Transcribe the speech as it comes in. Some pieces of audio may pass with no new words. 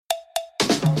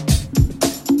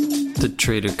The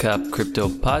Trader Cop Crypto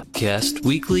Podcast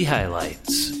Weekly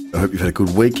Highlights. I hope you've had a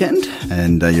good weekend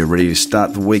and you're ready to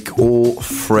start the week all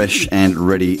fresh and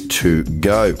ready to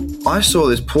go. I saw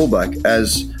this pullback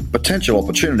as potential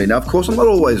opportunity. Now, of course, I'm not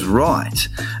always right.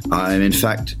 I'm, in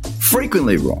fact,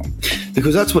 frequently wrong,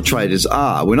 because that's what traders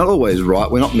are. We're not always right.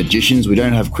 We're not magicians. We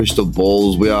don't have crystal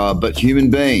balls. We are but human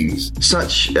beings.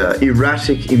 Such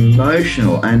erratic,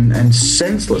 emotional and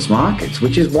senseless markets,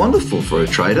 which is wonderful for a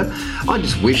trader. I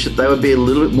just wish that they would be a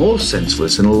little bit more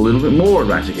senseless and a little bit more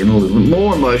erratic and a little bit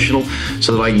more emotional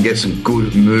so that I can get some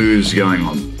good moves going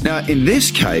on. Now, in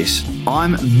this case,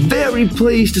 I'm very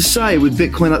pleased to say with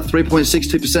Bitcoin at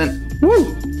 3.62%.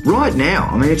 Woo! Right now,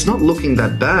 I mean, it's not looking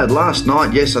that bad. Last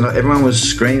night, yes, I know everyone was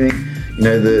screaming, you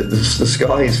know, the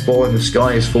sky is falling, the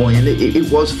sky is falling, and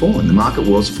it was falling. The market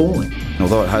was falling.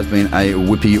 Although it has been a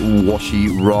whippy-washy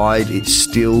ride, it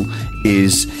still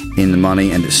is in the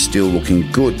money and it's still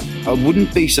looking good. I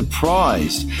wouldn't be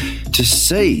surprised to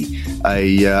see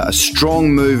a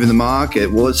strong move in the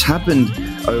market. Well, it's happened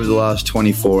over the last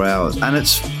 24 hours, and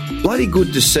it's bloody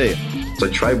good to see it. I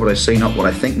trade what I see, not what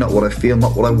I think, not what I feel,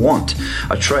 not what I want.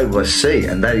 I trade what I see,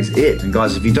 and that is it. And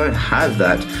guys, if you don't have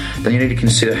that, then you need to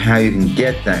consider how you can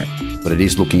get that. But it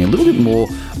is looking a little bit more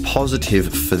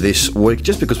positive for this week,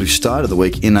 just because we've started the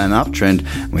week in an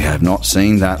uptrend. We have not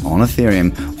seen that on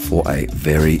Ethereum for a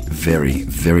very, very,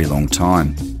 very long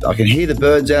time. I can hear the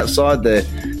birds outside there.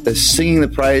 They're singing the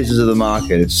praises of the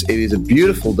market. It is a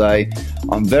beautiful day.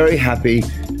 I'm very happy,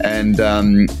 and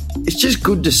it's just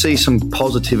good to see some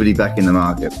positivity back in the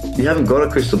market. You haven't got a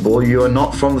crystal ball. You are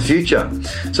not from the future.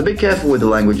 So be careful with the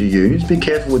language you use. Be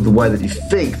careful with the way that you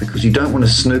think, because you don't want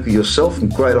to snooker yourself from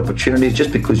great opportunities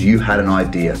just because you had an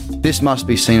idea. This must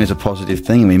be seen as a positive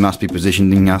thing, and we must be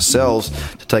positioning ourselves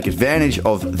to take advantage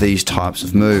of these types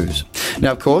of moves.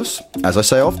 Now, of course, as I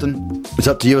say often, it's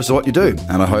up to you as to what you do,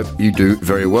 and I hope you do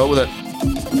very well with it.